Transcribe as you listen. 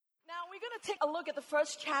going to take a look at the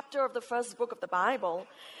first chapter of the first book of the Bible.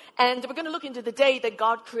 And we're going to look into the day that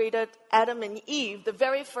God created Adam and Eve, the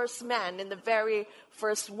very first man and the very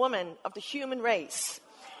first woman of the human race.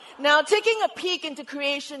 Now, taking a peek into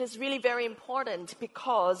creation is really very important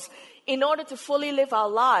because in order to fully live our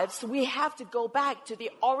lives, we have to go back to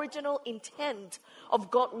the original intent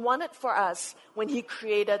of God wanted for us when He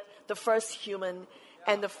created the first human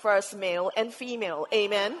and the first male and female.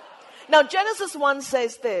 Amen? Now, Genesis 1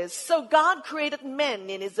 says this, "So God created men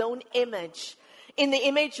in His own image. In the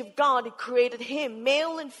image of God, He created him,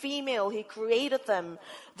 male and female, He created them.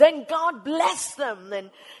 Then God blessed them, and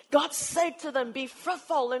God said to them, 'Be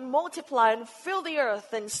fruitful and multiply and fill the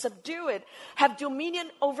earth and subdue it. Have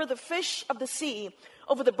dominion over the fish of the sea,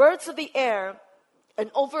 over the birds of the air,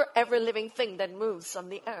 and over every living thing that moves on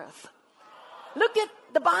the earth.'" Look at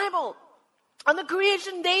the Bible. On the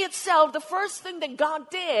creation day itself, the first thing that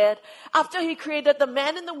God did after He created the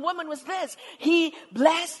man and the woman was this. He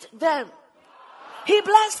blessed them. He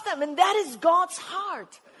blessed them, and that is God's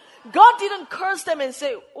heart. God didn't curse them and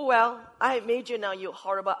say, "Oh, well, I have made you now, you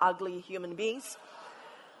horrible, ugly human beings.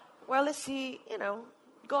 Well, let's see,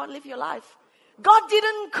 go and live your life." God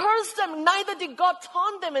didn't curse them, neither did God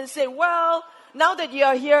taunt them and say, "Well, now that you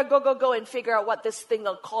are here, go and figure out what this thing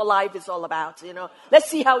called life is all about. Let's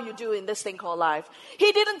see how you do in this thing called life."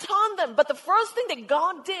 He didn't taunt them, but the first thing that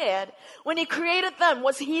God did when He created them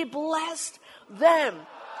was He blessed them.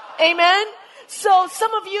 Amen? So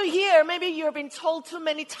some of you here, maybe you've been told too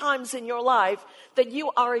many times in your life that you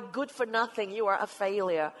are good for nothing, you are a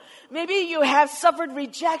failure. Maybe you have suffered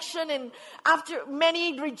rejection and after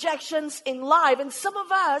many rejections in life. And some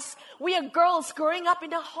of us, we are girls growing up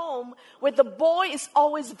in a home where the boy is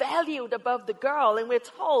always valued above the girl. And we're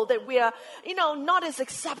told that we are, not as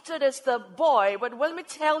accepted as the boy. But let me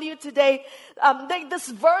tell you today, this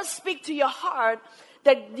verse speaks to your heart,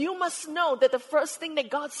 that you must know that the first thing that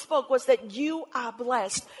God spoke was that you are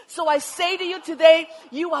blessed. So I say to you today,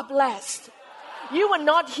 you are blessed. You are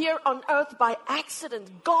not here on earth by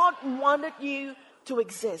accident. God wanted you to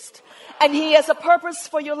exist. And He has a purpose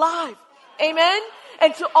for your life. Amen?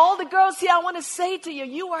 And to all the girls here, I want to say to you,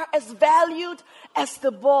 you are as valued as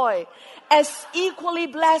the boy. As equally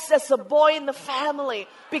blessed as the boy in the family.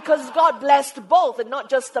 Because God blessed both and not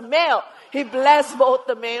just the male. He blessed both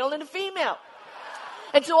the male and the female.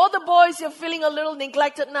 And to all the boys, you're feeling a little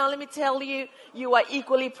neglected now, let me tell you, you are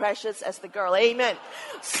equally precious as the girl. Amen.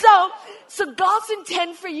 So God's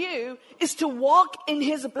intent for you is to walk in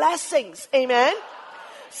His blessings. Amen.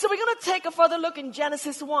 So we're going to take a further look in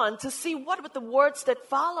Genesis 1 to see what were the words that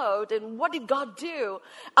followed and what did God do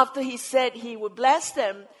after He said He would bless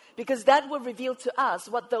them, because that will reveal to us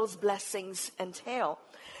what those blessings entail.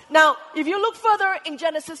 Now, if you look further in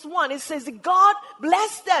Genesis 1, it says that God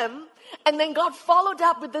blessed them, and then God followed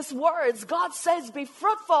up with these words. God says, "Be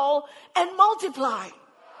fruitful and multiply."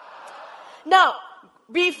 Now,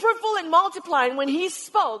 be fruitful and multiply. And when He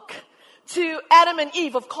spoke to Adam and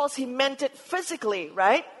Eve, of course, He meant it physically,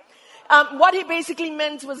 right? What He basically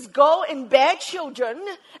meant was go and bear children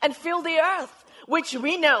and fill the earth. Which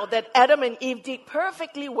we know that Adam and Eve did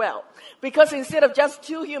perfectly well. Because instead of just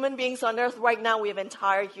 2 human beings on earth, right now we have an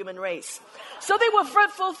entire human race. So they were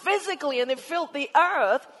fruitful physically and they filled the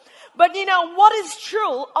earth. But what is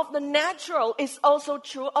true of the natural is also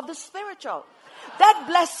true of the spiritual. That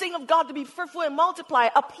blessing of God to be fruitful and multiply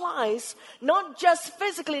applies not just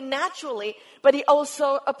physically, naturally, but it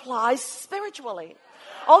also applies spiritually.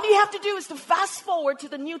 All you have to do is to fast forward to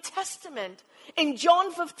the New Testament in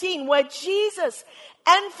John 15, where Jesus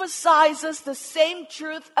emphasizes the same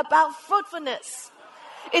truth about fruitfulness.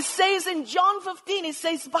 It says in John 15, it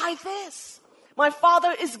says, "By this, my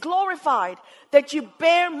Father is glorified, that you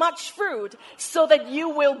bear much fruit, so that you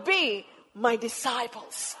will be my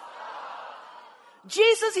disciples."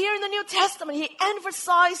 Jesus here in the New Testament, He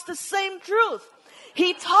emphasized the same truth.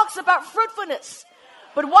 He talks about fruitfulness.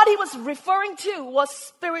 But what He was referring to was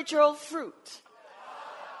spiritual fruit.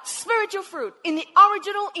 Spiritual fruit. In the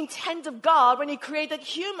original intent of God, when He created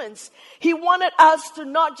humans, He wanted us to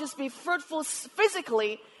not just be fruitful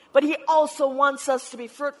physically, but He also wants us to be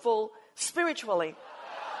fruitful spiritually.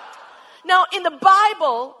 Now, in the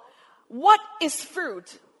Bible, what is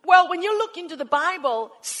fruit? Well, when you look into the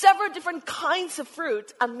Bible, several different kinds of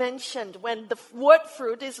fruit are mentioned when the word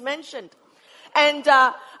fruit is mentioned. And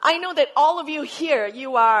I know that all of you here,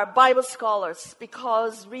 you are Bible scholars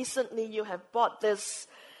because recently you have bought this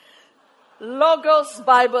Logos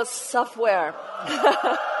Bible software.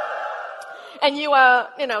 And you are,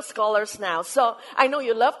 scholars now. So I know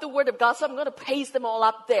you love the Word of God, so I'm going to paste them all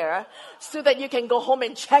up there so that you can go home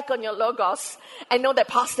and check on your logos and know that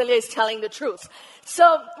Pastor Lia is telling the truth. So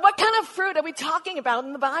what kind of fruit are we talking about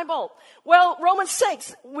in the Bible? Well, Romans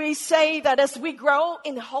 6, we say that as we grow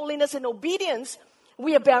in holiness and obedience,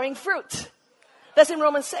 we are bearing fruit. That's in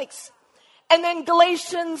Romans 6. And then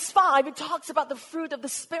Galatians 5, it talks about the fruit of the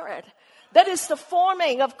Spirit. That is the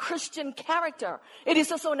forming of Christian character. It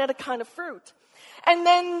is also another kind of fruit. And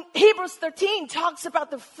then Hebrews 13 talks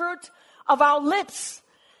about the fruit of our lips.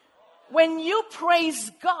 When you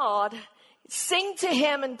praise God, sing to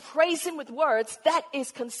Him and praise Him with words, that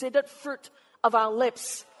is considered fruit of our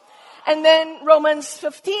lips. And then Romans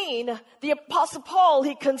 15, the Apostle Paul,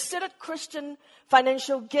 he considered Christian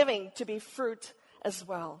financial giving to be fruit as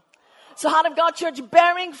well. So Heart of God Church,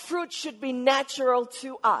 bearing fruit should be natural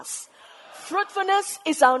to us. Fruitfulness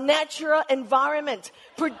is our natural environment.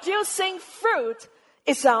 Producing fruit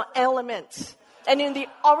is our element. And in the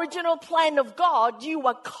original plan of God, you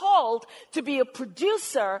are called to be a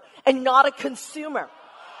producer and not a consumer.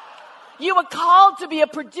 You are called to be a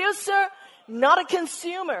producer, not a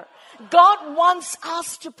consumer. God wants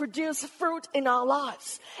us to produce fruit in our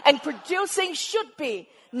lives. And producing should be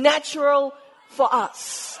natural for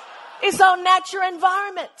us. It's our natural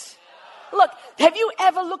environment. Look, have you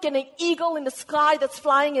ever looked at an eagle in the sky that's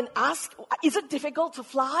flying and asked, is it difficult to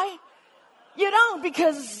fly? You don't,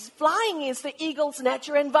 because flying is the eagle's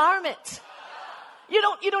natural environment. You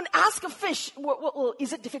don't ask a fish, well,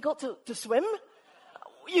 is it difficult to swim?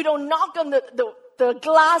 You don't knock on the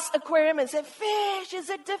glass aquarium and say, fish, is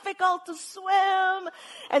it difficult to swim?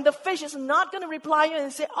 And the fish is not going to reply you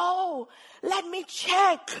and say, oh, let me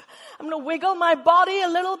check. I'm going to wiggle my body a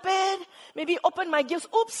little bit. Maybe open my gills.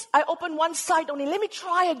 Oops, I opened one side only. Let me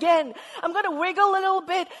try again. I'm going to wiggle a little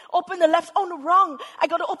bit. Open the left. Oh, no, wrong. I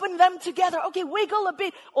got to open them together. Okay, wiggle a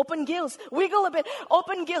bit. Open gills. Wiggle a bit.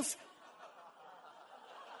 Open gills.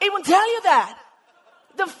 It won't tell you that.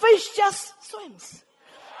 The fish just swims.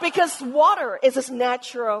 Because water is its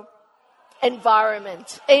natural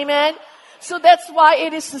environment. Amen? So that's why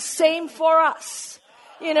it is the same for us.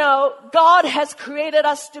 God has created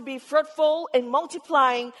us to be fruitful and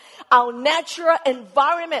multiplying. Our natural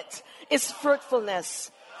environment is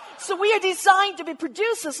fruitfulness. So we are designed to be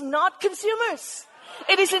producers, not consumers.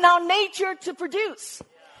 It is in our nature to produce.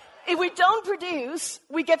 If we don't produce,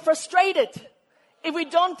 we get frustrated. If we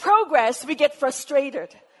don't progress, we get frustrated.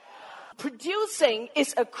 Producing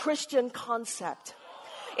is a Christian concept.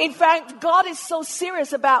 In fact, God is so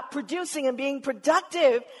serious about producing and being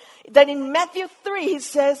productive that in Matthew 3, He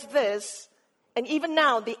says this, and even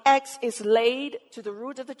now the axe is laid to the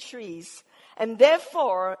root of the trees, and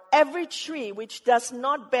therefore every tree which does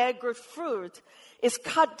not bear good fruit is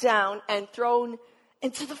cut down and thrown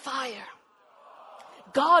into the fire.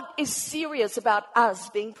 God is serious about us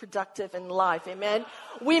being productive in life. Amen.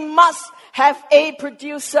 We must have a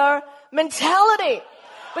producer mentality.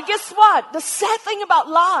 But guess what? The sad thing about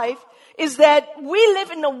life is that we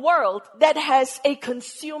live in a world that has a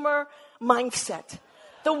consumer mindset.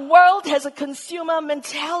 The world has a consumer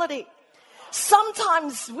mentality.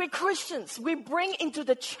 Sometimes we Christians, we bring into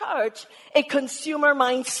the church a consumer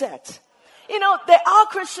mindset. There are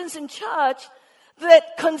Christians in church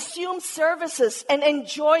that consume services and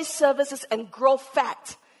enjoy services and grow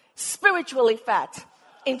fat, spiritually fat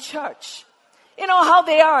in church. You know how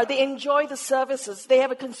they are. They enjoy the services. They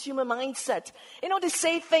have a consumer mindset. They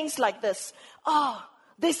say things like this. Oh,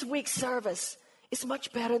 this week's service is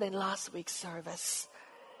much better than last week's service.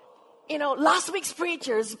 Last week's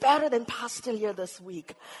preacher is better than Pastor Lia this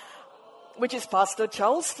week, which is Pastor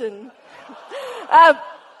Charleston.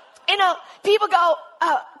 People go,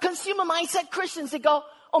 consumer mindset Christians, they go,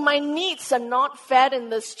 oh, my needs are not fed in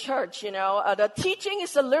this church, the teaching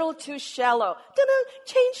is a little too shallow.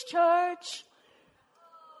 Change church.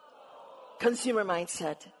 Consumer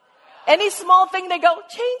mindset. Any small thing, they go,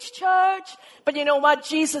 change church. But you know what?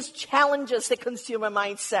 Jesus challenges the consumer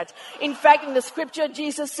mindset. In fact, in the scripture,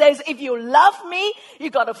 Jesus says, if you love me, you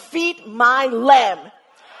got to feed my lamb.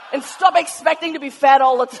 And stop expecting to be fed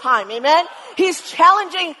all the time. Amen? He's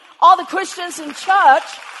challenging all the Christians in church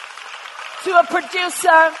to a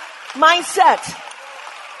producer mindset.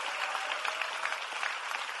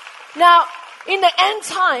 Now, in the end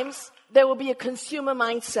times, there will be a consumer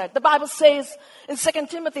mindset. The Bible says in 2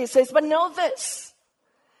 Timothy, it says, but know this,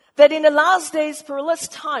 that in the last days, perilous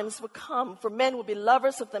times will come, for men will be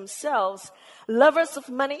lovers of themselves, lovers of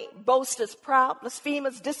money, boasters, proud,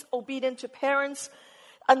 blasphemers, disobedient to parents,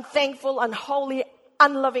 unthankful, unholy,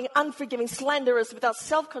 unloving, unforgiving, slanderous, without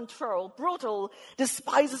self-control, brutal,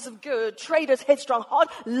 despisers of good, traitors, headstrong,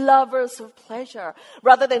 hot, lovers of pleasure,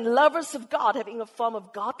 rather than lovers of God, having a form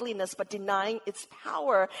of godliness, but denying its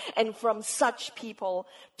power. And from such people,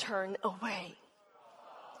 turn away.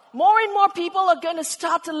 More and more people are going to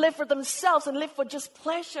start to live for themselves and live for just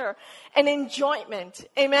pleasure and enjoyment.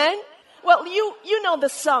 Amen? Well, you know the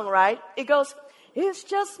song, right? It goes, it's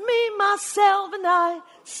just me, myself, and I,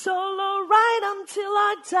 solo right until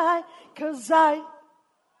I die, 'cause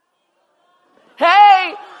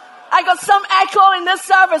Hey, I got some echo in this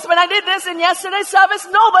service. When I did this in yesterday's service,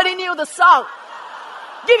 nobody knew the song.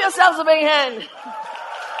 Give yourselves a big hand.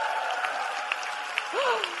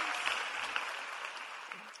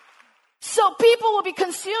 So people will be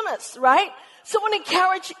consumers, right? So I want to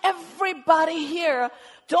encourage everybody here,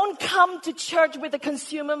 don't come to church with a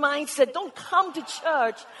consumer mindset. Don't come to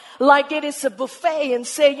church like it is a buffet and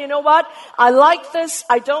say, you know what, I like this,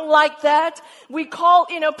 I don't like that. We call,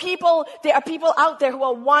 people, there are people out there who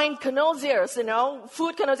are wine connoisseurs,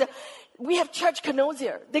 food connoisseurs. We have church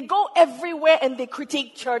connoisseurs. They go everywhere and they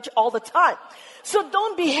critique church all the time. So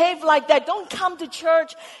don't behave like that. Don't come to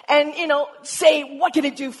church and, say, what can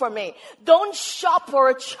it do for me? Don't shop for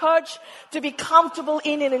a church to be comfortable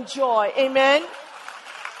in and enjoy. Amen?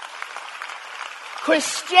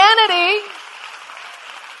 Christianity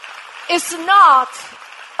is not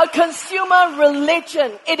a consumer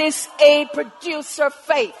religion. It is a producer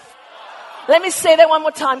faith. Let me say that one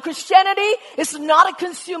more time. Christianity is not a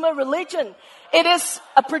consumer religion. It is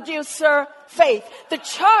a producer faith. The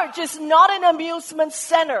church is not an amusement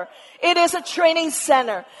center. It is a training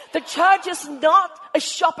center. The church is not a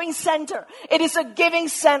shopping center. It is a giving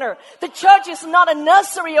center. The church is not a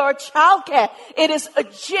nursery or a childcare. It is a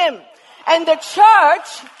gym. And the church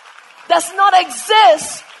does not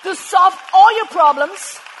exist to solve all your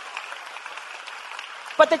problems.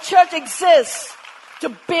 But the church exists to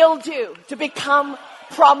build you to become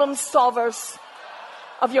problem solvers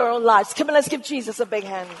of your own lives. Come on, let's give Jesus a big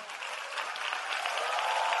hand.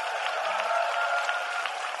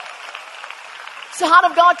 So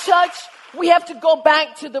Heart of God Church, we have to go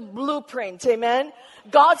back to the blueprint, amen?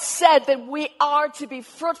 God said that we are to be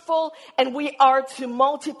fruitful and we are to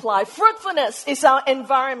multiply. Fruitfulness is our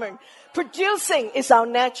environment. Producing is our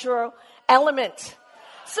natural element.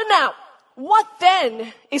 So now, what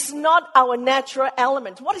then is not our natural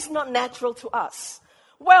element? What is not natural to us?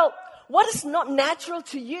 Well, what is not natural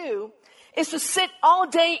to you is to sit all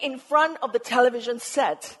day in front of the television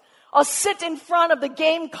set or sit in front of the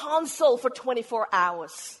game console for 24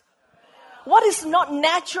 hours. What is not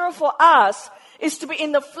natural for us is to be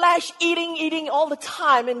in the flesh, eating all the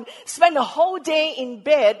time and spend the whole day in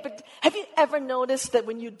bed. But have you ever noticed that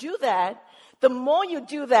when you do that, the more you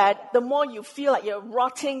do that, the more you feel like you're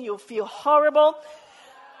rotting, you feel horrible?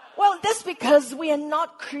 Well, that's because we are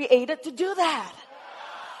not created to do that.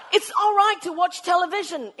 It's all right to watch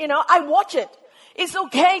television. I watch it. It's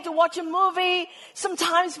okay to watch a movie.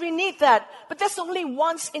 Sometimes we need that. But that's only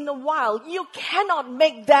once in a while. You cannot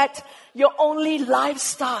make that your only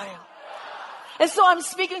lifestyle. And so I'm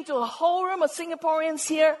speaking to a whole room of Singaporeans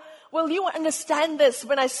here. Will you understand this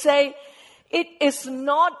when I say it is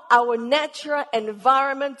not our natural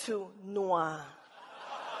environment to nua?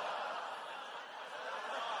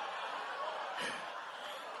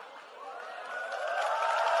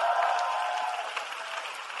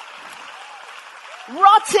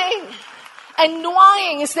 Rotting and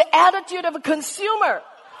nuaing is the attitude of a consumer.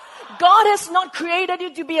 God has not created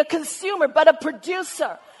you to be a consumer, but a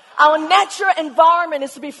producer. Our natural environment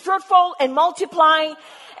is to be fruitful and multiplying.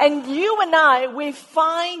 And you and I, we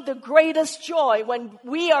find the greatest joy when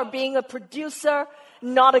we are being a producer,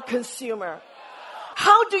 not a consumer.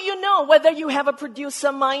 How do you know whether you have a producer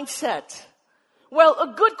mindset? Well, a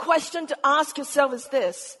good question to ask yourself is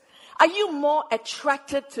this. Are you more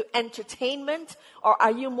attracted to entertainment or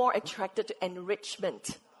are you more attracted to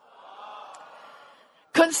enrichment?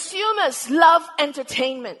 Consumers love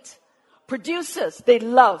entertainment. Producers, they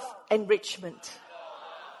love enrichment.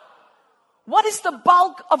 What is the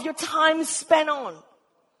bulk of your time spent on?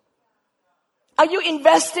 Are you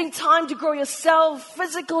investing time to grow yourself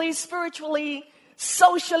physically, spiritually,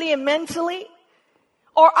 socially, and mentally?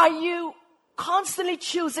 Or are you constantly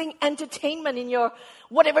choosing entertainment in your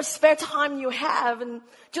whatever spare time you have and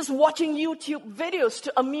just watching YouTube videos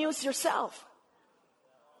to amuse yourself?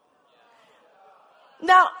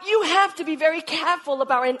 Now, you have to be very careful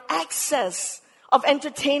about an excess of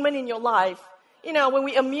entertainment in your life. When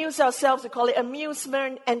we amuse ourselves, we call it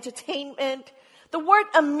amusement, entertainment. The word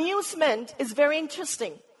amusement is very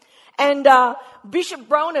interesting. And Bishop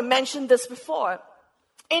Browner mentioned this before.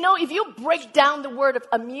 If you break down the word of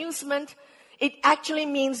amusement, it actually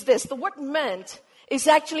means this. The word meant is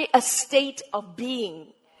actually a state of being.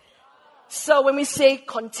 So when we say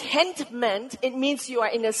contentment, it means you are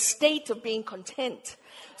in a state of being content.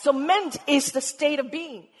 So meant is the state of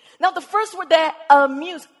being. Now the first word there,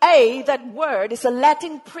 that word is a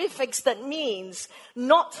Latin prefix that means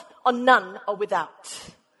not or none or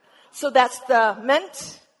without. So that's the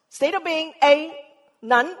meant, state of being,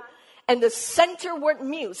 none. And the center word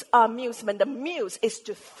amusement, the muse is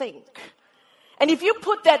to think. And if you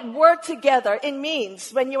put that word together, it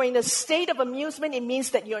means when you're in a state of amusement, it means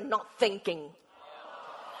that you're not thinking.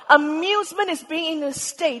 Amusement is being in a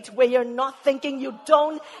state where you're not thinking. You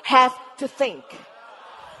don't have to think.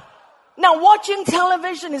 Now, watching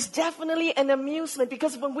television is definitely an amusement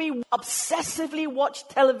because when we obsessively watch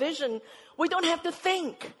television, we don't have to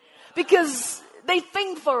think because they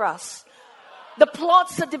think for us. The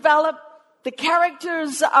plots are developed. The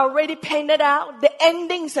characters are already painted out. The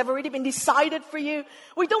endings have already been decided for you.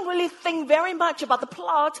 We don't really think very much about the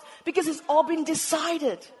plot because it's all been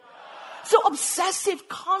decided. So obsessive,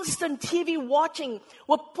 constant TV watching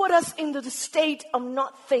will put us into the state of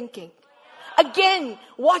not thinking. Again,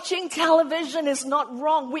 watching television is not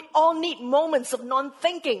wrong. We all need moments of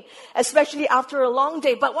non-thinking, especially after a long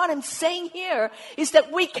day. But what I'm saying here is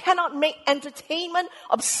that we cannot make entertainment,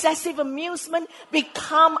 obsessive amusement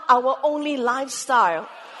become our only lifestyle.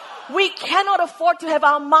 We cannot afford to have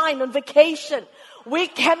our mind on vacation. We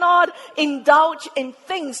cannot indulge in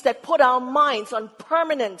things that put our minds on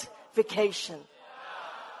permanent vacation.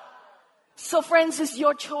 So friends, it's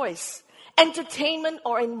your choice. Entertainment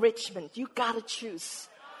or enrichment, you gotta choose.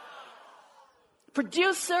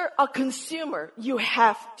 Producer or consumer, you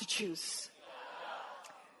have to choose.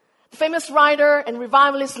 The famous writer and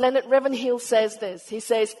revivalist Leonard Ravenhill says this. He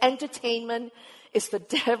says, entertainment is the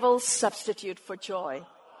devil's substitute for joy.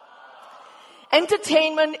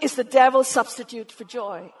 Entertainment is the devil's substitute for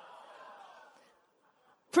joy.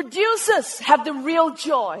 Producers have the real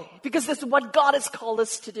joy because that's what God has called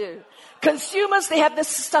us to do. Consumers, they have this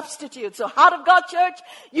substitute. So Heart of God Church,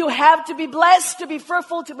 you have to be blessed, to be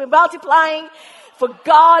fruitful, to be multiplying. For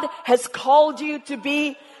God has called you to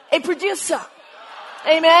be a producer.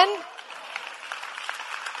 Amen.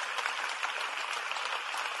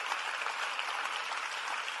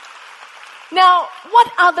 Now,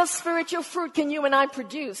 what other spiritual fruit can you and I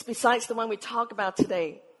produce besides the one we talk about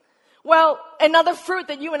today? Well, another fruit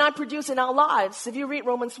that you and I produce in our lives, if you read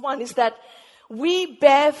Romans 1, is that we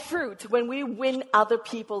bear fruit when we win other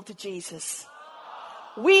people to Jesus.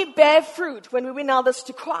 We bear fruit when we win others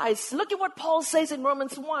to Christ. Look at what Paul says in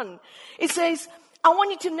Romans 1. It says, I want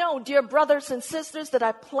you to know, dear brothers and sisters, that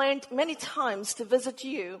I planned many times to visit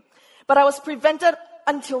you, but I was prevented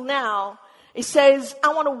until now. It says,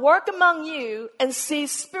 I want to work among you and see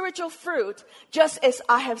spiritual fruit just as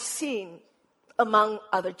I have seen among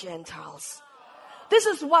other Gentiles. This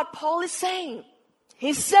is what Paul is saying.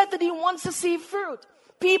 He said that he wants to see fruit.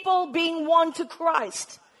 People being won to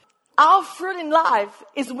Christ. Our fruit in life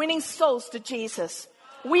is winning souls to Jesus.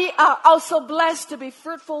 We are also blessed to be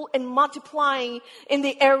fruitful and multiplying in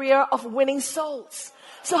the area of winning souls.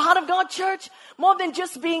 So Heart of God Church, more than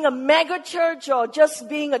just being a mega church or just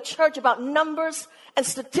being a church about numbers and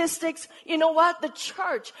statistics, you know what? The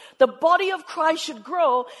church, the body of Christ should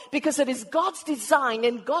grow because it is God's design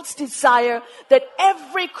and God's desire that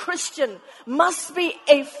every Christian must be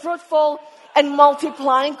a fruitful and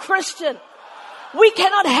multiplying Christian. We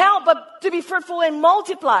cannot help but to be fruitful and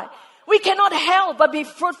multiply. We cannot help but be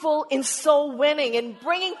fruitful in soul winning and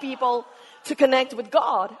bringing people to connect with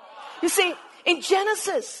God. You see, in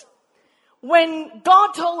Genesis, when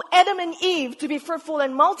God told Adam and Eve to be fruitful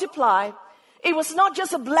and multiply, it was not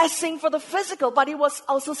just a blessing for the physical, but it was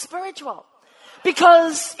also spiritual.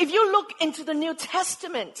 Because if you look into the New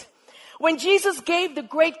Testament, when Jesus gave the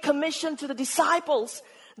Great Commission to the disciples,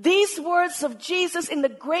 these words of Jesus in the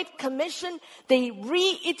Great Commission, they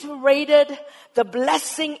reiterated the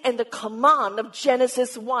blessing and the command of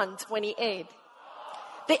Genesis 1:28.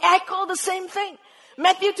 They echo the same thing.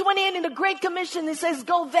 Matthew 28 in the Great Commission, it says,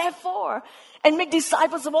 go therefore and make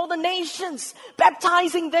disciples of all the nations,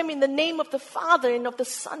 baptizing them in the name of the Father and of the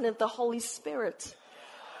Son and of the Holy Spirit.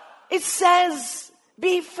 It says,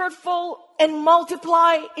 be fruitful and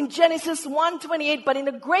multiply in Genesis 1:28, but in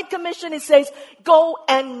the Great Commission it says, go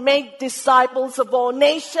and make disciples of all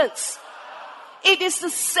nations. It is the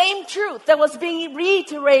same truth that was being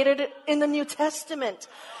reiterated in the New Testament.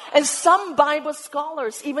 And some Bible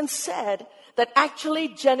scholars even said that actually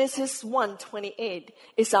Genesis 1:28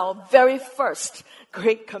 is our very first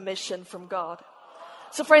Great Commission from God.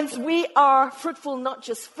 So friends, we are fruitful not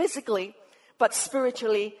just physically, but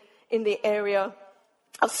spiritually in the area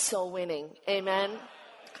of soul winning. Amen.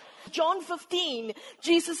 John 15,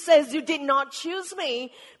 Jesus says, you did not choose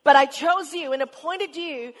me, but I chose you and appointed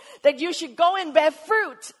you that you should go and bear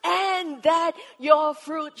fruit and that your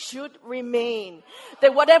fruit should remain.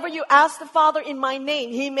 That whatever you ask the Father in my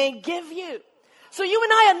name, He may give you. So you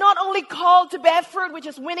and I are not only called to bear fruit, which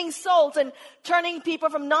is winning souls and turning people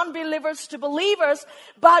from non-believers to believers,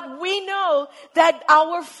 but we know that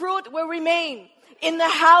our fruit will remain in the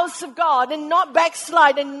house of God and not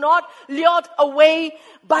backslide and not lured away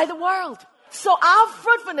by the world. So our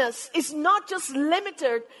fruitfulness is not just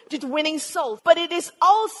limited to winning souls, but it is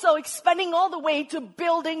also expanding all the way to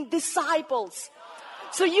building disciples.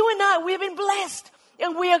 So you and I, we've been blessed,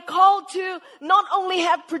 and we are called to not only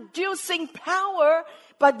have producing power,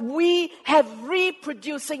 but we have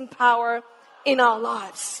reproducing power in our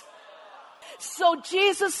lives. So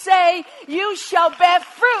Jesus say, you shall bear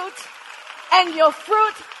fruit, and your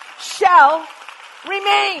fruit shall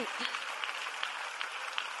remain.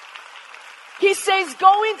 He says,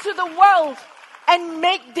 go into the world and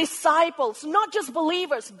make disciples, not just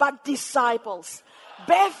believers, but disciples.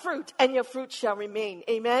 Bear fruit and your fruit shall remain.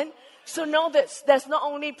 Amen. So know this, there's not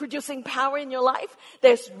only producing power in your life,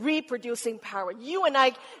 there's reproducing power. You and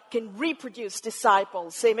I can reproduce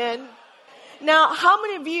disciples. Amen. Now, how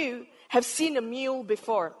many of you have seen a mule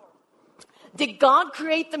before? Did God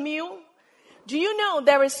create the mule? Do you know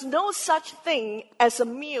there is no such thing as a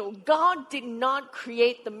mule? God did not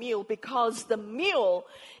create the mule because the mule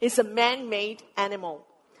is a man-made animal.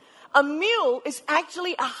 A mule is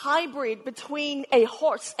actually a hybrid between a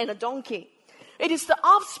horse and a donkey. It is the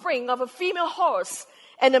offspring of a female horse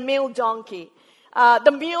and a male donkey.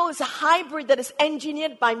 The mule is a hybrid that is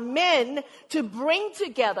engineered by men to bring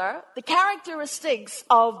together the characteristics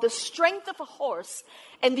of the strength of a horse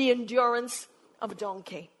and the endurance of a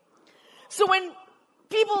donkey. So when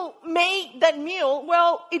people made that mule,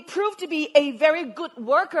 well, it proved to be a very good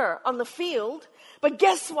worker on the field. But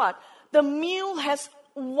guess what? The mule has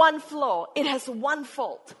one flaw. It has one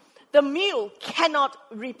fault. The mule cannot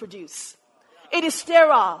reproduce. It is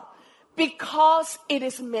sterile because it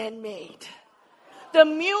is man-made. The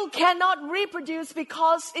mule cannot reproduce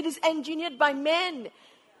because it is engineered by men.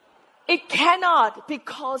 It cannot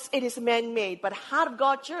because it is man-made. But Heart of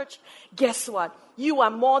God Church, guess what? You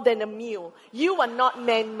are more than a mule. You are not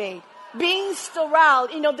man-made. Being sterile,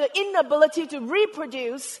 the inability to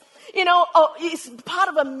reproduce, is part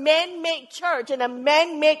of a man-made church and a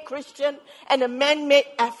man-made Christian and a man-made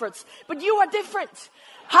efforts. But you are different.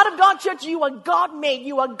 Heart of God Church, you are God-made.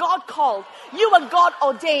 You are God-called. You are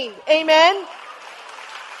God-ordained. Amen?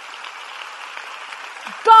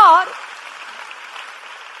 God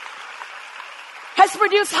has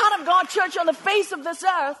produced Heart of God Church on the face of this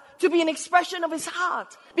earth to be an expression of His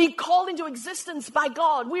heart, being called into existence by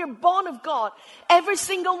God. We are born of God. Every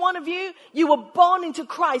single one of you, you were born into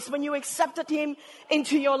Christ when you accepted Him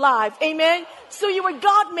into your life. Amen? So you were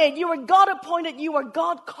God-made, you were God-appointed, you were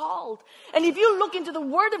God-called. And if you look into the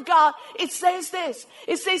Word of God, it says this.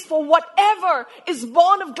 It says, for whatever is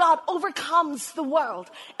born of God overcomes the world.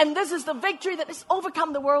 And this is the victory that has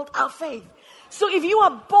overcome the world, our faith. So if you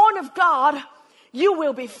are born of God, you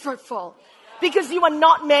will be fruitful because you are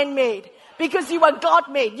not man-made, because you are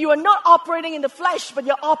God-made. You are not operating in the flesh, but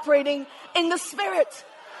you're operating in the Spirit.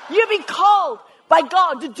 You've been called by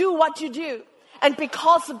God to do what you do. And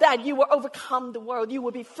because of that, you will overcome the world. You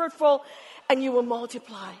will be fruitful and you will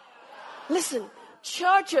multiply. Listen,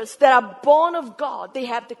 churches that are born of God, they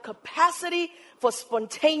have the capacity for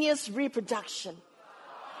spontaneous reproduction.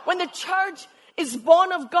 When the church is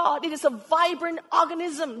born of God, it is a vibrant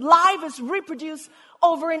organism. Life is reproduced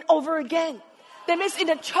over and over again. That means in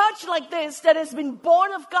a church like this that has been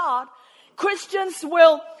born of God, Christians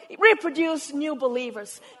will reproduce new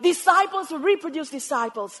believers. Disciples will reproduce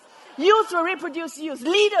disciples. Youth will reproduce youth.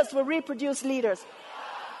 Leaders will reproduce leaders.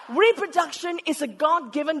 Reproduction is a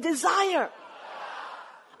God-given desire.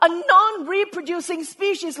 A non-reproducing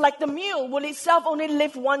species like the mule will itself only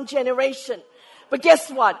live one generation. But guess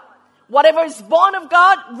what? Whatever is born of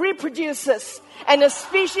God reproduces. And a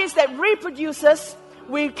species that reproduces,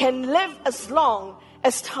 we can live as long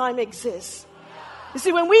as time exists. You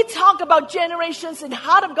see, when we talk about generations in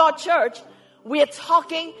Heart of God Church, we are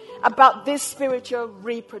talking about this spiritual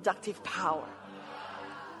reproductive power.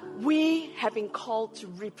 We have been called to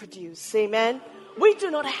reproduce. Amen. We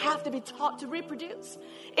do not have to be taught to reproduce.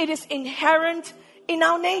 It is inherent in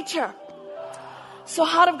our nature. So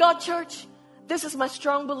Heart of God Church, this is my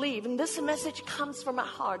strong belief, and this message comes from my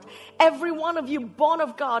heart. Every one of you born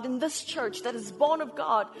of God in this church that is born of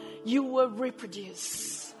God, you will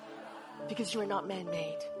reproduce. Because you are not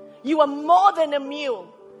man-made. You are more than a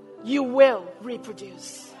mule. You will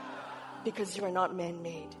reproduce because you are not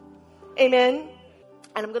man-made. Amen?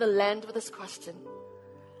 And I'm going to land with this question.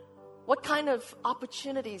 What kind of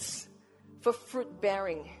opportunities for fruit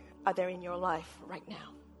bearing are there in your life right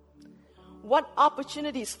now? What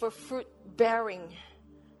opportunities for fruit bearing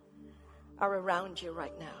are around you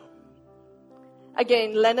right now?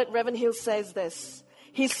 Again, Leonard Ravenhill says this.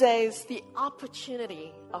 He says, the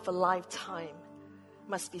opportunity of a lifetime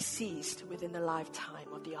must be seized within the lifetime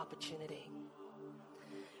of the opportunity.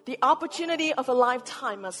 The opportunity of a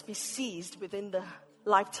lifetime must be seized within the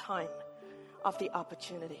lifetime of the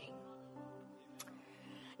opportunity.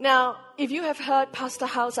 Now, if you have heard Pastor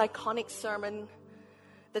Howe's iconic sermon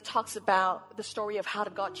that talks about the story of how the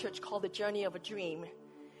God Church called The Journey of a Dream,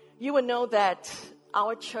 you will know that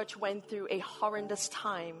our church went through a horrendous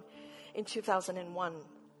time in 2001.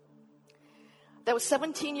 That was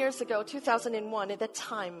 17 years ago, 2001. At that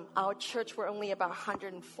time, our church were only about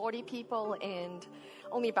 140 people and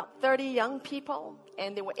only about 30 young people,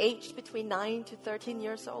 and they were aged between 9 to 13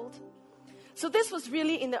 years old. So this was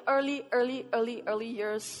really in the early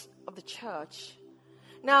years of the church.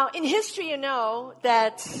 Now, in history, you know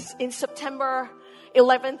that in September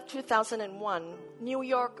 11th, 2001, New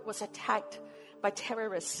York was attacked by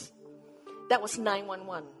terrorists. That was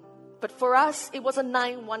 911. But for us, it wasn't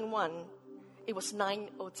 911. It was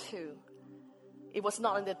 902. It was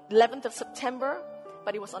not on the 11th of September,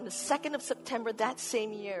 but it was on the 2nd of September that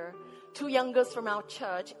same year. Two young girls from our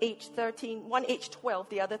church, age 13, one age 12,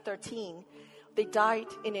 the other 13. They died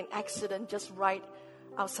in an accident just right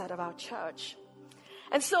outside of our church.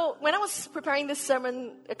 And so when I was preparing this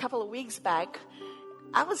sermon a couple of weeks back,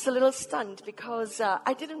 I was a little stunned because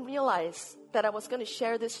I didn't realize that I was going to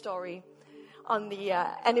share this story on the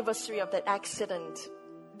anniversary of that accident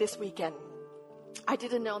this weekend. I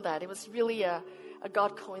didn't know that. It was really a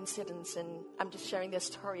God coincidence, and I'm just sharing this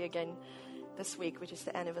story again this week, which is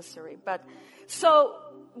the anniversary. But so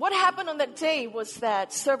what happened on that day was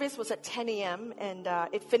that service was at 10 a.m. and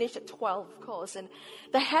it finished at 12, of course. And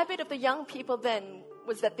the habit of the young people then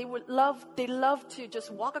was that they loved to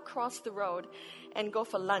just walk across the road and go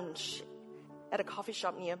for lunch at a coffee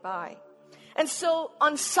shop nearby. And so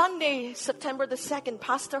on Sunday, September the 2nd,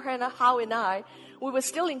 Pastor Howe and I, we were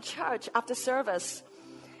still in church after service.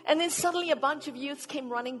 And then suddenly a bunch of youths came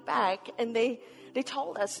running back and they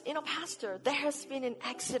told us, Pastor, there has been an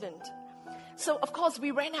accident. So, of course,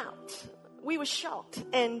 we ran out. We were shocked.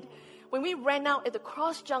 And when we ran out at the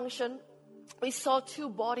cross junction, we saw two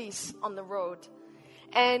bodies on the road.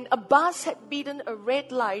 And a bus had beaten a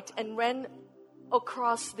red light and ran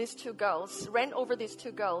over these two girls.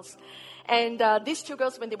 And these two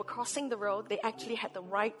girls, when they were crossing the road, they actually had the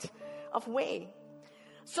right of way.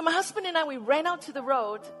 So my husband and I, we ran out to the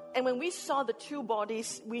road. And when we saw the two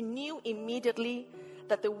bodies, we knew immediately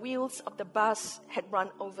that the wheels of the bus had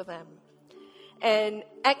run over them. And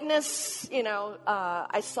Agnes,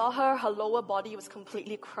 I saw her lower body was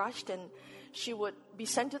completely crushed and she would be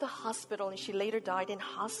sent to the hospital, and she later died in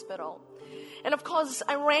hospital. And of course,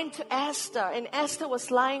 I ran to Esther, and Esther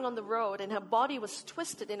was lying on the road, and her body was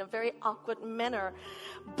twisted in a very awkward manner,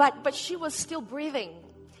 but she was still breathing.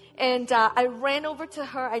 And I ran over to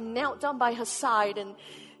her, I knelt down by her side,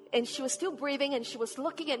 and she was still breathing, and she was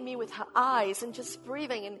looking at me with her eyes and just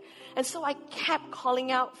breathing. And so I kept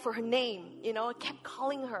calling out for her name, I kept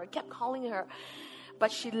calling her.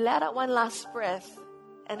 But she let out one last breath,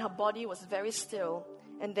 and her body was very still.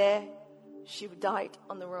 And there, she died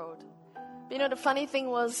on the road. But the funny thing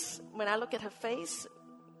was, when I look at her face,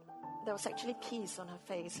 there was actually peace on her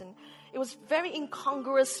face. And it was very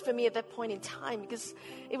incongruous for me at that point in time because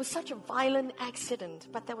it was such a violent accident.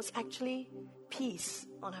 But there was actually peace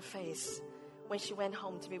on her face when she went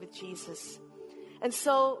home to be with Jesus. And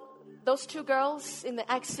so those two girls in the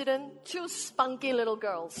accident, two spunky little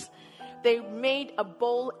girls, they made a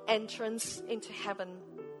bold entrance into heaven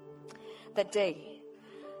that day.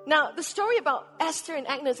 Now, the story about Esther and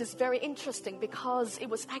Agnes is very interesting because it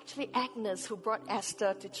was actually Agnes who brought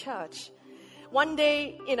Esther to church. One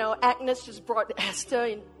day, Agnes just brought Esther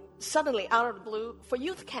in suddenly out of the blue for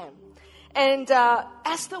youth camp. And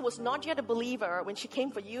Esther was not yet a believer when she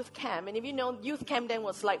came for youth camp. And if you know, youth camp then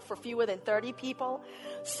was like for fewer than 30 people.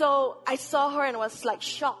 So I saw her and I was like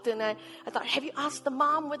shocked. And I thought, have you asked the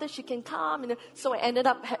mom whether she can come? And so I ended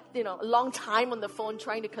up, a long time on the phone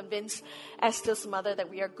trying to convince Esther's mother that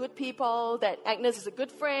we are good people, that Agnes is a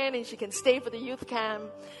good friend and she can stay for the youth camp.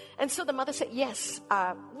 And so the mother said, yes,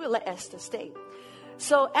 we'll let Esther stay.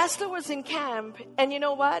 So Esther was in camp, and you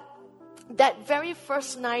know what? That very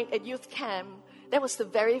first night at youth camp, that was the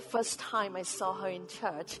very first time I saw her in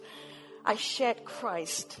church. I shared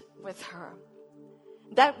Christ with her.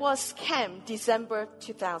 That was camp December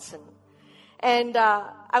 2000. And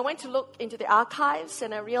I went to look into the archives,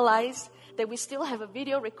 and I realized that we still have a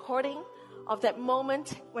video recording of that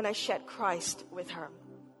moment when I shared Christ with her.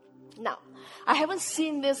 Now, I haven't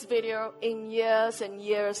seen this video in years and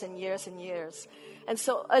years and years and years. And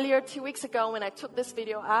so earlier, 2 weeks ago, when I took this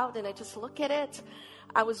video out and I just looked at it,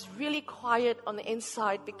 I was really quiet on the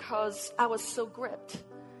inside because I was so gripped.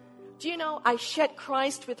 Do you know, I shared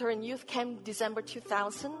Christ with her in youth camp December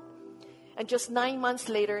 2000. And just 9 months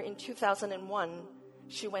later, in 2001,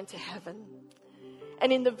 she went to heaven.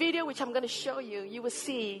 And in the video, which I'm going to show you, you will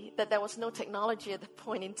see that there was no technology at that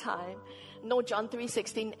point in time. No John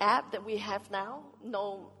 3:16 app that we have now.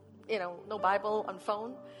 No Bible on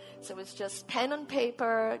phone. So it's just pen and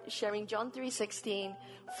paper, sharing John 3:16,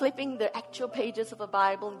 flipping the actual pages of the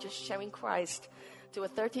Bible and just sharing Christ to a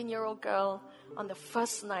 13-year-old girl on the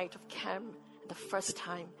first night of camp, the first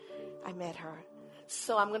time I met her.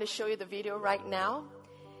 So I'm going to show you the video right now.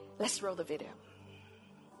 Let's roll the video.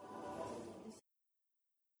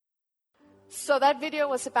 So that video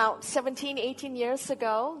was about 17, 18 years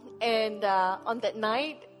ago. And on that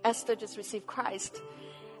night, Esther just received Christ.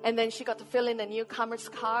 And then she got to fill in a newcomer's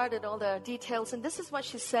card and all the details. And this is what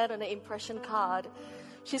she said on the impression card.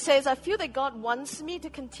 She says, I feel that God wants me to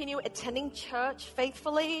continue attending church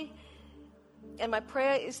faithfully. And my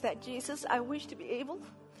prayer is that, Jesus, I wish to be able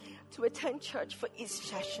to attend church for each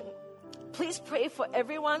session. Please pray for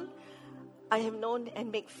everyone I have known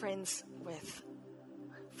and make friends with.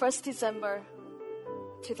 1st December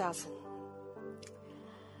 2000.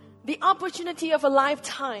 The opportunity of a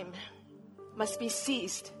lifetime must be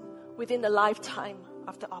seized within the lifetime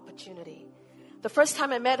of the opportunity. The first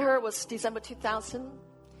time I met her was December 2000.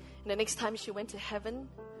 And the next time she went to heaven,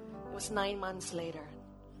 it was 9 months later.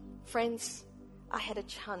 Friends, I had a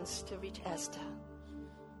chance to reach Esther.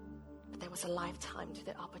 But there was a lifetime to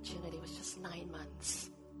the opportunity. It was just 9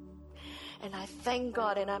 months. And I thank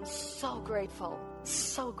God, and I'm so grateful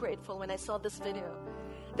when I saw this video,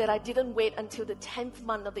 that I didn't wait until the 10th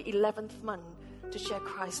month or the 11th month to share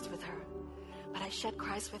Christ with her. But I shared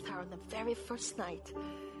Christ with her on the very first night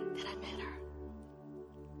that I met her.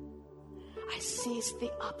 I seized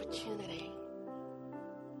the opportunity.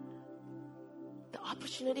 The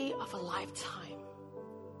opportunity of a lifetime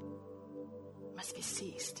must be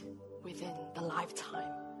seized within the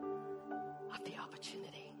lifetime of the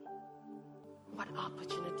opportunity. What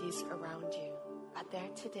opportunities around you are there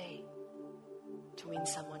today to win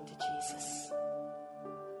someone to Jesus?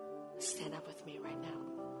 Stand up with me right now.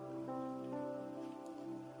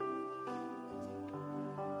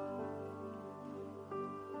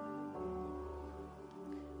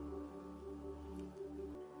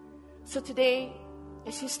 So today,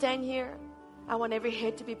 as you stand here, I want every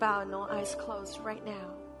head to be bowed, no eyes closed right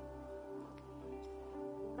now.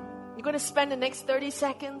 You're going to spend the next 30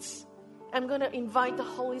 seconds. I'm going to invite the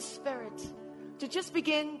Holy Spirit to just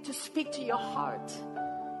begin to speak to your heart.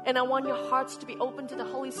 And I want your hearts to be open to the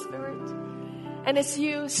Holy Spirit. And as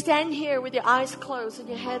you stand here with your eyes closed and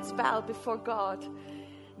your heads bowed before God,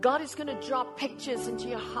 God is going to drop pictures into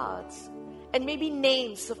your hearts. And maybe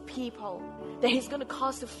names of people that He's going to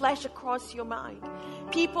cause to flash across your mind.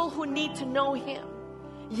 People who need to know Him.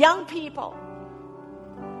 Young people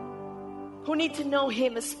who need to know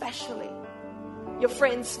Him especially. Your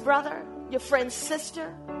friend's brother, your friend's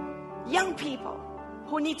sister. Young people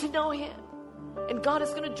who need to know Him. And God is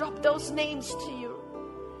going to drop those names to you.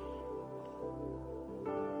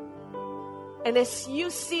 And as you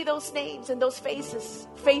see those names and those faces,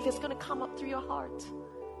 faith is going to come up through your heart.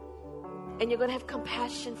 And you're going to have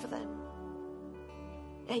compassion for them.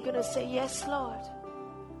 And you're going to say, yes, Lord,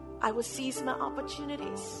 I will seize my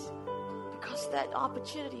opportunities. Because that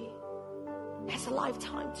opportunity has a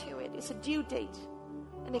lifetime to it. It's a due date,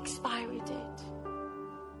 an expiry date.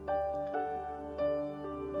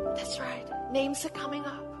 That's right. Names are coming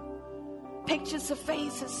up. Pictures of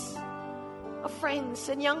faces of friends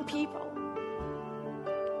and young people.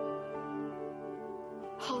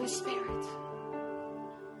 Holy Spirit,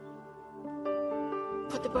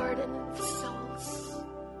 put the burden for souls.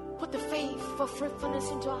 Put the faith for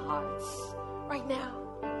fruitfulness into our hearts right now.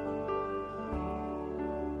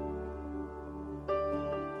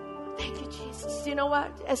 Thank you, Jesus. You know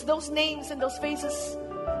what? As those names and those faces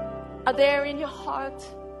are there in your heart,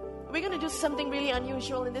 we're going to do something really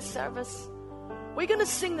unusual in this service. We're going to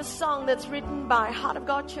sing the song that's written by Heart of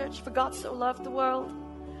God Church, For God So Loved the World.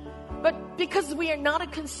 But because we are not a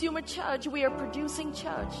consumer church, we are a producing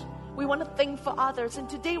church. We want to think for others. And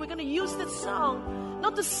today we're going to use this song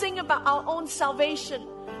not to sing about our own salvation,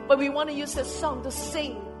 but we want to use this song to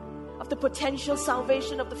sing of the potential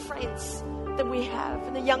salvation of the friends that we have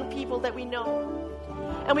and the young people that we know.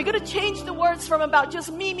 And we're going to change the words from about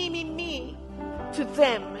just me to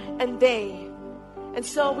them and they. And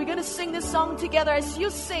so we're going to sing this song together. As you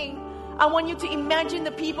sing, I want you to imagine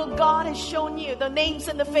the people God has shown you, the names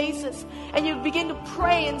and the faces. And you begin to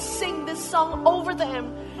pray and sing this song over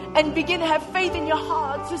them. And begin to have faith in your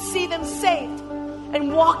heart to see them saved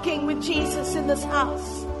and walking with Jesus in this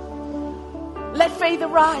house. Let faith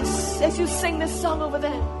arise as you sing this song over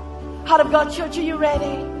them. Heart of God Church, are you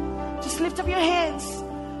ready? Just lift up your hands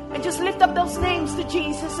and just lift up those names to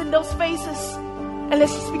Jesus and those faces. And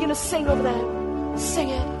let's just begin to sing over them. Sing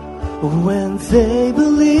it. When they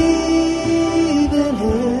believe in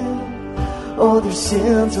Him, all their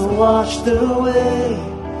sins are washed away.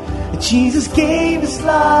 Jesus gave His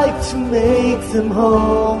life to make them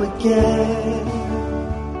whole again.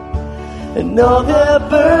 And all their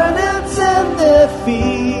burdens and their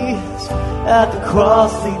fears at the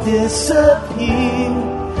cross they disappear.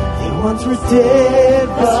 They once were dead,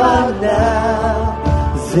 but now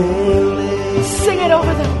they live. Sing it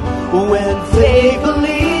over them. When they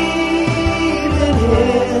believe in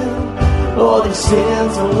Him, all their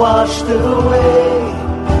sins are washed away.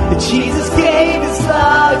 Jesus gave His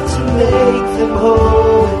life to make them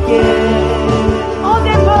whole again. All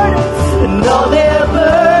their burdens. And all their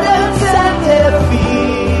burdens and their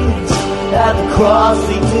fears at the cross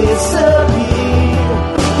they disappear.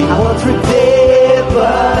 They once were dead,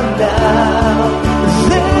 but now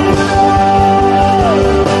they live.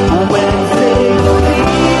 When they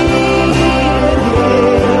believe in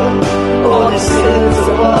Him, all their sins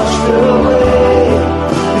are washed away.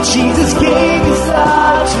 Jesus gave His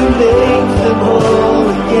life to make them whole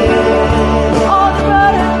again.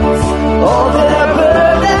 All their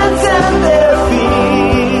burdens and their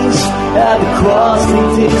fears at the cross they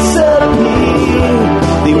disappear.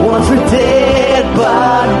 They once were dead,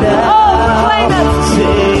 but now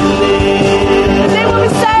they live. They will be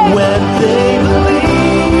saved when they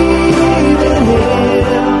believe in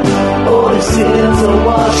Him. All their sins are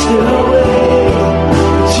washed away.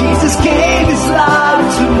 Jesus gave His life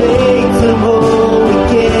to make them whole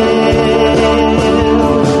again.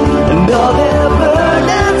 And all their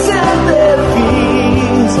burdens and their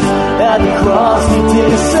fears at the cross they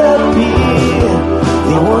disappear.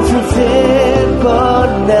 They once were dead, but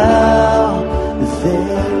now they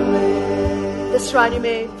live. That's right, you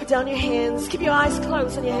may put down your hands, keep your eyes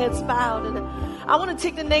closed and your heads bowed. And I want to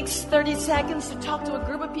take the next 30 seconds to talk to a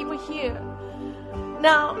group of people here.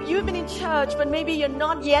 Now, you've been in church, but maybe you're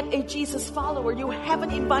not yet a Jesus follower. You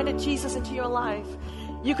haven't invited Jesus into your life.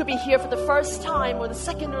 You could be here for the first time, or the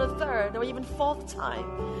second, or the third, or even fourth time.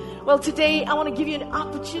 Well, today, I want to give you an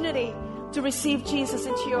opportunity to receive Jesus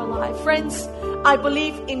into your life. Friends, I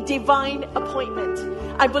believe in divine appointment.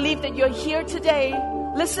 I believe that you're here today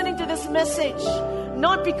listening to this message,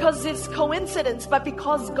 not because it's coincidence, but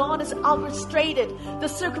because God has orchestrated the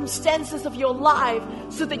circumstances of your life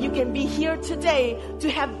so that you can be here today to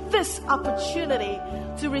have this opportunity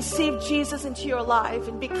to receive Jesus into your life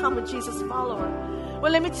and become a Jesus follower.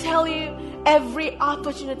 Well, let me tell you, every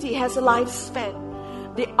opportunity has a lifespan.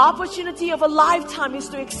 The opportunity of a lifetime is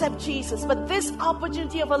to accept Jesus, but this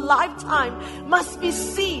opportunity of a lifetime must be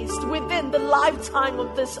seized within the lifetime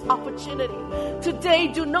of this opportunity. Today,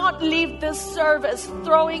 do not leave this service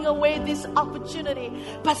throwing away this opportunity,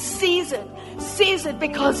 but seize it. Seize it,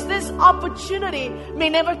 because this opportunity may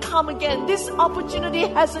never come again. This opportunity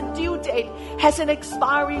has a due date, has an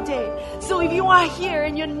expiry date. So if you are here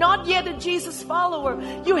and you're not yet a Jesus follower,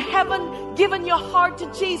 you haven't given your heart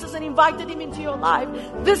to Jesus and invited Him into your life,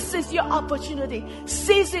 this is your opportunity.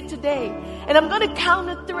 Seize it today. And I'm going to count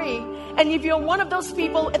to 3. And if you're one of those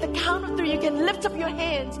people, at the count of 3, you can lift up your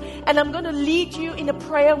hands. And I'm going to lead you in a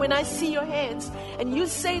prayer when I see your hands. And you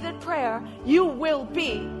say that prayer, you will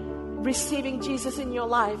be receiving Jesus in your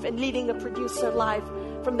life and leading a producer life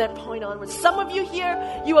from that point onwards. Some of you here,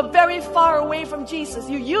 you are very far away from Jesus.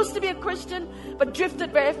 You used to be a Christian, but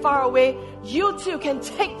drifted very far away. You too can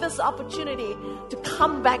take this opportunity to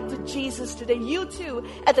come back to Jesus today. You too,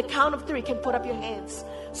 at the count of 3, can put up your hands.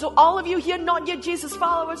 So all of you here, not yet Jesus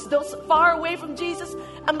followers, those far away from Jesus,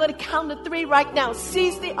 I'm going to count to 3 right now.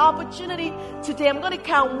 Seize the opportunity today. I'm going to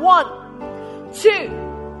count 1, 2.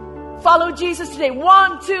 Follow Jesus today.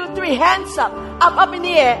 1, 2, 3. Hands up. Up in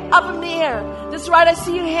the air. Up in the air. That's right. I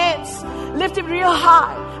see your hands. Lift it real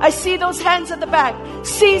high. I see those hands at the back.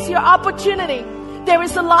 Seize your opportunity. There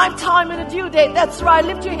is a lifetime and a due date. That's right.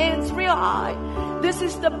 Lift your hands real high. This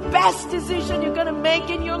is the best decision you're going to make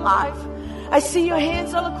in your life. I see your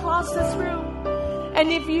hands all across this room. And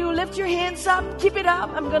if you lift your hands up, keep it up.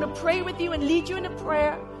 I'm going to pray with you and lead you in a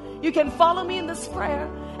prayer. You can follow me in this prayer,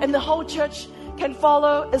 and the whole church can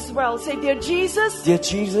follow as well. Say, dear Jesus,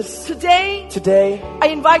 today I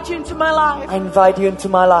invite you into my life. I invite you into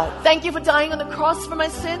my life. Thank you for dying on the cross for my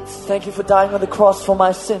sins. Thank you for dying on the cross for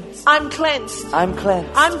my sins. I'm cleansed. I'm cleansed.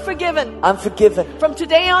 I'm forgiven. I'm forgiven. From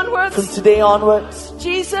today onwards,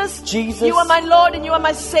 Jesus, you are my Lord and you are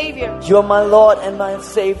my Savior. You are my Lord and my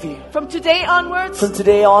Savior. From today onwards,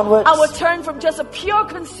 I will turn from just a pure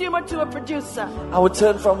consumer to a producer. I will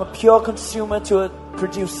turn from a pure consumer to a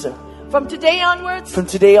producer. From today onwards, I'm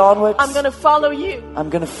going to follow you. I'm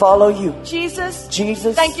going to follow you. Jesus,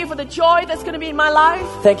 thank you for the joy that's going to be in my life.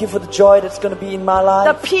 Thank you for the joy that's going to be in my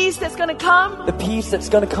life. The peace that's going to come.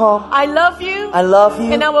 I love you.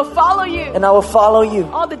 And I will follow you.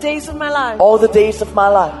 All the days of my life.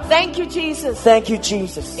 Thank you, Jesus.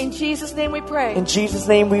 In Jesus' name we pray.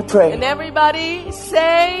 And everybody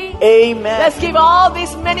say, Amen. Let's give all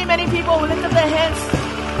these many, many people who lift up their hands.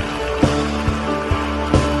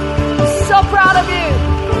 So proud of you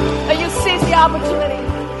that you seize the opportunity.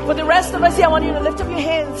 For the rest of us here, I want you to lift up your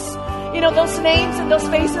hands. You know those names and those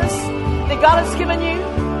faces that God has given you.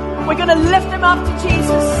 We're going to lift them up to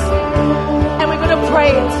Jesus, and we're going to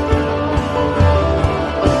pray it.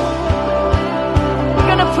 We're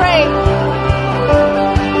going to pray.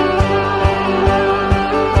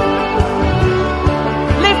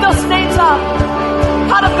 Lift those names up.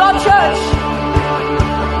 Heart of God Church,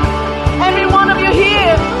 every one of you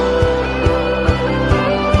here,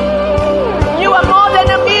 you are more than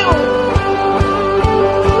a mule,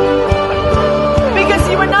 because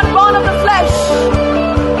you were not born of the flesh,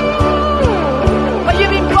 but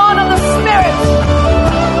you've been born of the Spirit.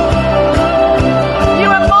 You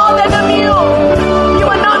are more than a mule. You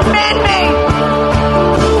are not man-made,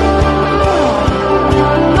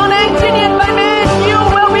 not engineered by man. You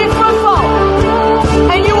will be fruitful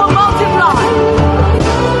and you will multiply.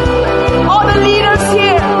 All the leaders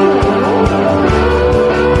here,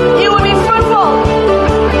 you will be fruitful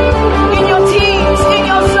in your teens, in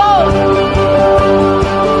your soul.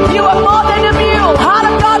 You are more than a mule. Heart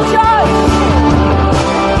of God Church,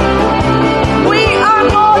 we are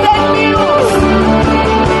more than mules.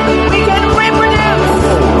 We can reproduce.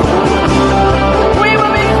 We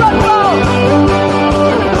will be fruitful.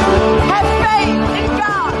 Have faith in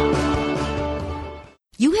God.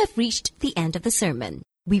 You have reached the end of the sermon.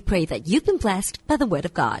 We pray that you've been blessed by the Word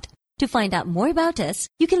of God. To find out more about us,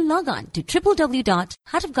 you can log on to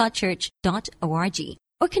www.heartofgodchurch.org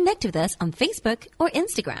or connect with us on Facebook or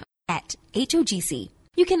Instagram at HOGC.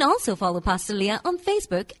 You can also follow Pastor Lia on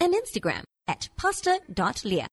Facebook and Instagram at pastor.lia.